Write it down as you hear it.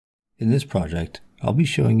In this project, I'll be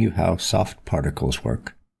showing you how soft particles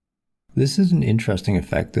work. This is an interesting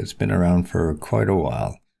effect that's been around for quite a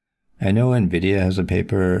while. I know NVIDIA has a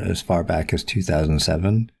paper as far back as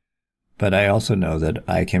 2007, but I also know that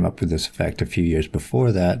I came up with this effect a few years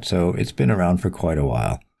before that, so it's been around for quite a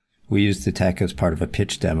while. We used the tech as part of a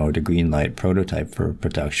pitch demo to greenlight prototype for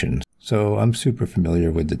production, so I'm super familiar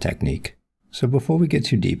with the technique. So before we get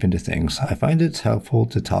too deep into things, I find it's helpful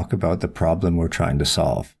to talk about the problem we're trying to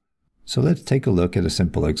solve. So let's take a look at a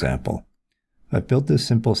simple example. I've built this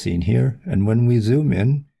simple scene here, and when we zoom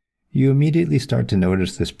in, you immediately start to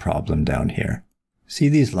notice this problem down here. See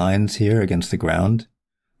these lines here against the ground?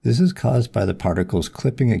 This is caused by the particles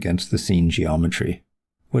clipping against the scene geometry.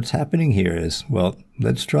 What's happening here is, well,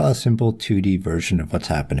 let's draw a simple 2D version of what's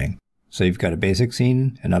happening. So you've got a basic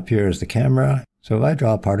scene, and up here is the camera. So if I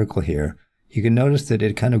draw a particle here, you can notice that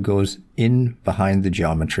it kind of goes in behind the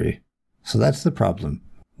geometry. So that's the problem.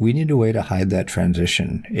 We need a way to hide that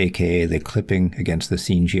transition, aka the clipping against the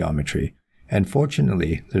scene geometry. And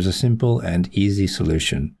fortunately, there's a simple and easy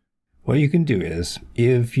solution. What you can do is,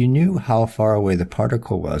 if you knew how far away the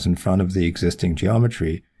particle was in front of the existing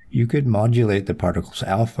geometry, you could modulate the particle's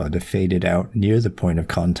alpha to fade it out near the point of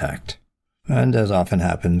contact. And as often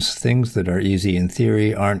happens, things that are easy in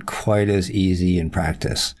theory aren't quite as easy in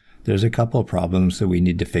practice. There's a couple problems that we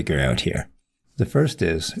need to figure out here. The first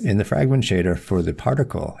is, in the fragment shader for the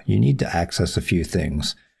particle, you need to access a few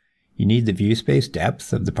things. You need the view space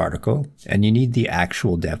depth of the particle, and you need the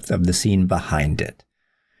actual depth of the scene behind it.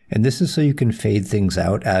 And this is so you can fade things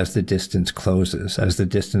out as the distance closes, as the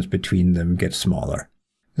distance between them gets smaller.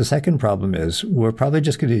 The second problem is, we're probably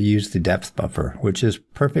just going to use the depth buffer, which is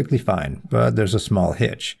perfectly fine, but there's a small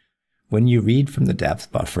hitch. When you read from the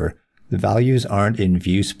depth buffer, the values aren't in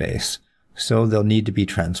view space, so they'll need to be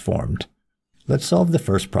transformed. Let's solve the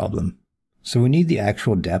first problem. So we need the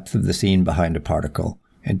actual depth of the scene behind a particle,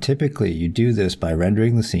 and typically you do this by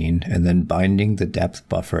rendering the scene and then binding the depth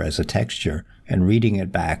buffer as a texture and reading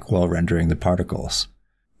it back while rendering the particles.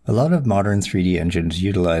 A lot of modern 3D engines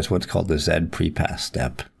utilize what's called the Z prepass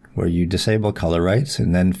step, where you disable color rights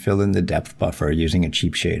and then fill in the depth buffer using a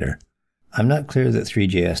cheap shader. I'm not clear that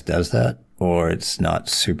Three.js does that, or it's not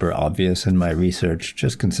super obvious, and my research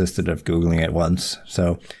just consisted of Googling it once,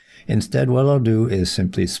 so instead, what I'll do is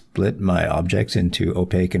simply split my objects into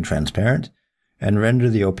opaque and transparent, and render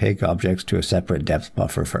the opaque objects to a separate depth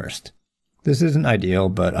buffer first. This isn't ideal,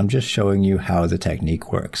 but I'm just showing you how the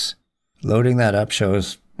technique works. Loading that up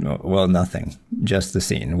shows, well, nothing, just the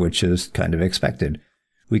scene, which is kind of expected.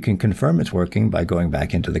 We can confirm it's working by going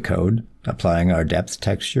back into the code, applying our depth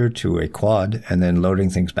texture to a quad, and then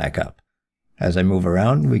loading things back up. As I move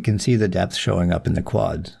around, we can see the depth showing up in the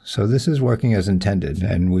quad, so this is working as intended,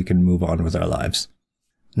 and we can move on with our lives.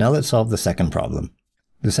 Now let's solve the second problem.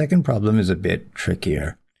 The second problem is a bit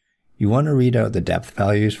trickier. You want to read out the depth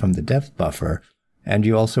values from the depth buffer, and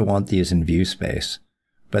you also want these in view space,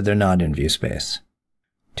 but they're not in view space.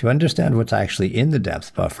 To understand what's actually in the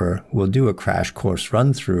depth buffer, we'll do a crash course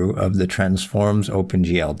run-through of the transforms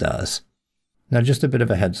OpenGL does. Now just a bit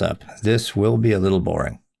of a heads up, this will be a little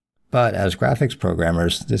boring. But as graphics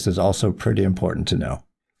programmers, this is also pretty important to know.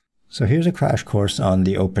 So here's a crash course on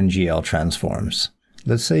the OpenGL Transforms.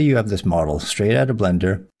 Let's say you have this model straight out of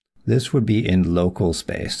Blender. This would be in local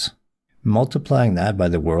space. Multiplying that by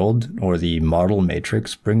the world, or the model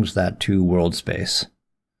matrix, brings that to world space.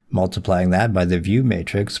 Multiplying that by the view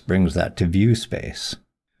matrix brings that to view space.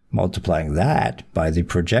 Multiplying that by the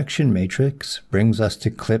projection matrix brings us to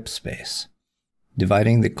clip space.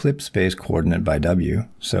 Dividing the clip space coordinate by W,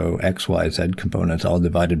 so x, y, z components all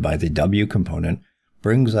divided by the W component,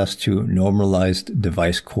 brings us to normalized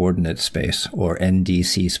device coordinate space, or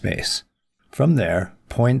NDC space. From there,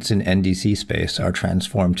 points in NDC space are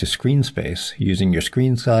transformed to screen space using your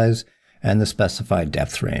screen size and the specified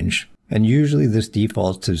depth range, and usually this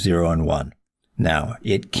defaults to 0 and 1. Now,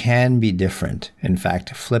 it can be different. In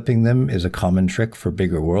fact, flipping them is a common trick for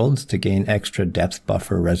bigger worlds to gain extra depth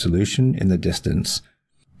buffer resolution in the distance.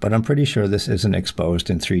 But I'm pretty sure this isn't exposed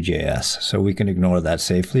in Three.js, so we can ignore that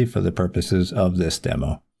safely for the purposes of this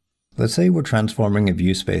demo. Let's say we're transforming a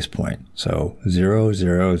view space point, so 0,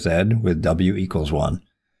 0, z with w equals 1,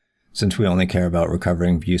 since we only care about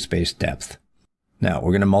recovering view space depth. Now,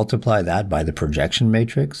 we're going to multiply that by the projection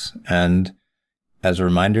matrix, and as a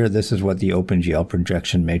reminder, this is what the OpenGL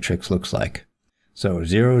projection matrix looks like. So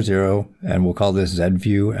 0, 0, and we'll call this Z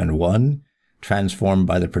view, and 1, transformed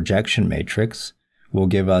by the projection matrix, will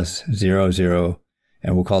give us 0, 0,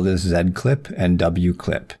 and we'll call this Z clip and W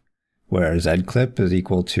clip, where Z clip is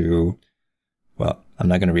equal to, well, I'm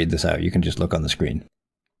not going to read this out, you can just look on the screen.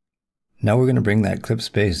 Now we're going to bring that clip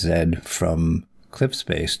space Z from clip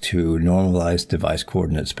space to normalized device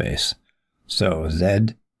coordinate space. So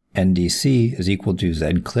Z NDC is equal to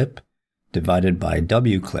Z clip divided by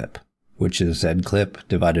W clip, which is Z clip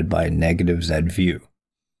divided by negative Z view.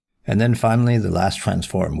 And then finally the last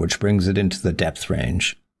transform, which brings it into the depth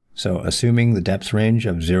range. So assuming the depth range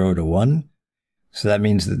of 0 to 1, so that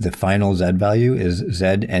means that the final Z value is Z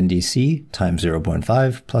NDC times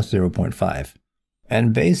 0.5 plus 0.5.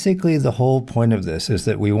 And basically the whole point of this is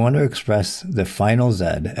that we want to express the final Z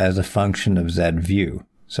as a function of Z view.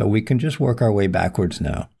 So we can just work our way backwards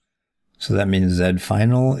now. So that means Z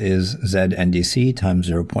final is Z NDC times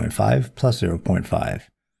 0.5 plus 0.5.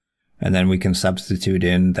 And then we can substitute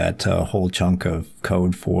in that whole chunk of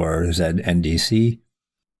code for Z NDC.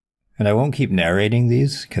 And I won't keep narrating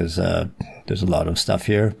these because there's a lot of stuff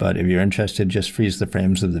here, but if you're interested, just freeze the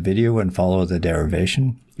frames of the video and follow the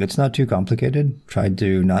derivation. It's not too complicated. Try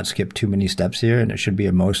to not skip too many steps here, and it should be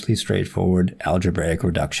a mostly straightforward algebraic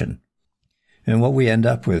reduction. And what we end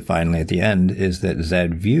up with finally at the end is that Z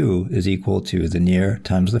view is equal to the near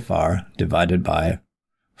times the far divided by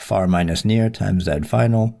far minus near times Z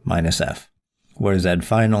final minus F, where Z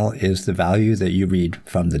final is the value that you read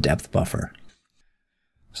from the depth buffer.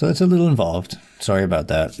 So it's a little involved. Sorry about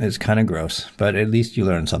that. It's kind of gross, but at least you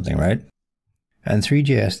learned something, right? And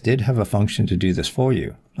Three.js did have a function to do this for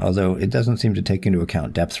you, although it doesn't seem to take into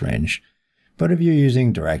account depth range. But if you're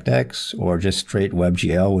using DirectX or just straight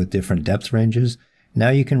WebGL with different depth ranges, now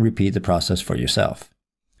you can repeat the process for yourself.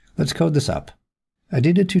 Let's code this up. I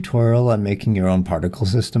did a tutorial on making your own particle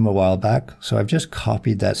system a while back, so I've just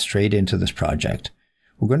copied that straight into this project.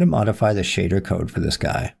 We're going to modify the shader code for this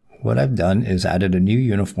guy. What I've done is added a new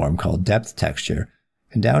uniform called depth texture,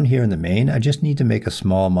 and down here in the main, I just need to make a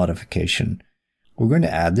small modification. We're going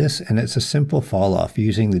to add this, and it's a simple falloff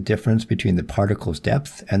using the difference between the particle's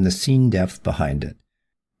depth and the scene depth behind it.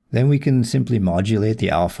 Then we can simply modulate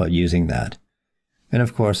the alpha using that. And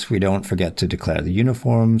of course, we don't forget to declare the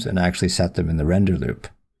uniforms and actually set them in the render loop.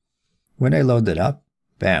 When I load that up,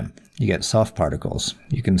 bam, you get soft particles.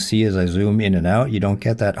 You can see as I zoom in and out, you don't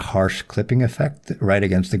get that harsh clipping effect right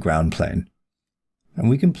against the ground plane. And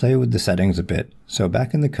we can play with the settings a bit. So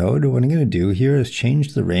back in the code, what I'm going to do here is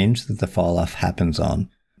change the range that the falloff happens on.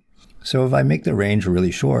 So if I make the range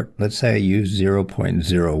really short, let's say I use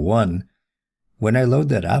 0.01, when I load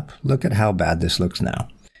that up, look at how bad this looks now.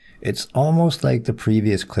 It's almost like the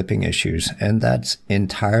previous clipping issues, and that's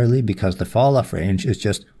entirely because the falloff range is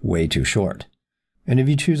just way too short. And if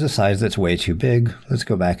you choose a size that's way too big, let's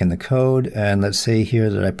go back in the code, and let's say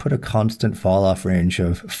here that I put a constant falloff range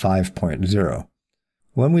of 5.0.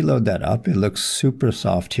 When we load that up, it looks super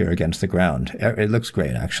soft here against the ground. It looks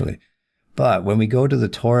great, actually. But when we go to the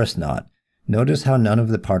torus knot, notice how none of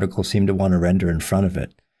the particles seem to want to render in front of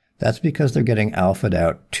it. That's because they're getting alphaed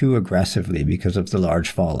out too aggressively because of the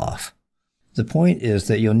large falloff. The point is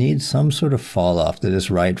that you'll need some sort of falloff that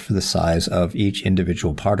is right for the size of each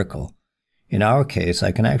individual particle. In our case,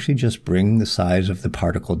 I can actually just bring the size of the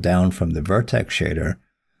particle down from the vertex shader.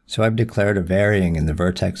 So I've declared a varying in the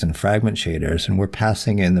vertex and fragment shaders, and we're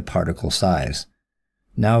passing in the particle size.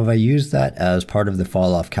 Now if I use that as part of the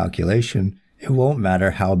falloff calculation, it won't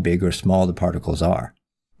matter how big or small the particles are.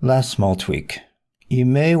 Last small tweak. You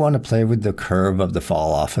may want to play with the curve of the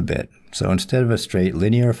falloff a bit. So instead of a straight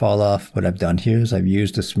linear falloff, what I've done here is I've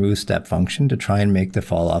used a smooth step function to try and make the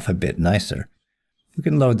falloff a bit nicer. You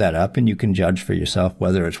can load that up and you can judge for yourself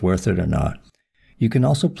whether it's worth it or not. You can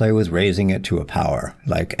also play with raising it to a power,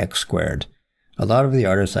 like x squared. A lot of the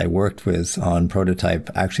artists I worked with on Prototype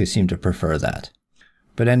actually seem to prefer that.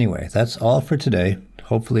 But anyway, that's all for today.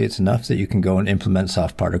 Hopefully it's enough that you can go and implement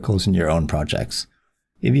soft particles in your own projects.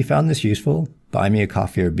 If you found this useful, buy me a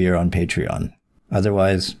coffee or beer on Patreon.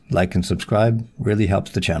 Otherwise, like and subscribe really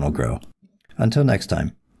helps the channel grow. Until next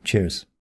time, cheers.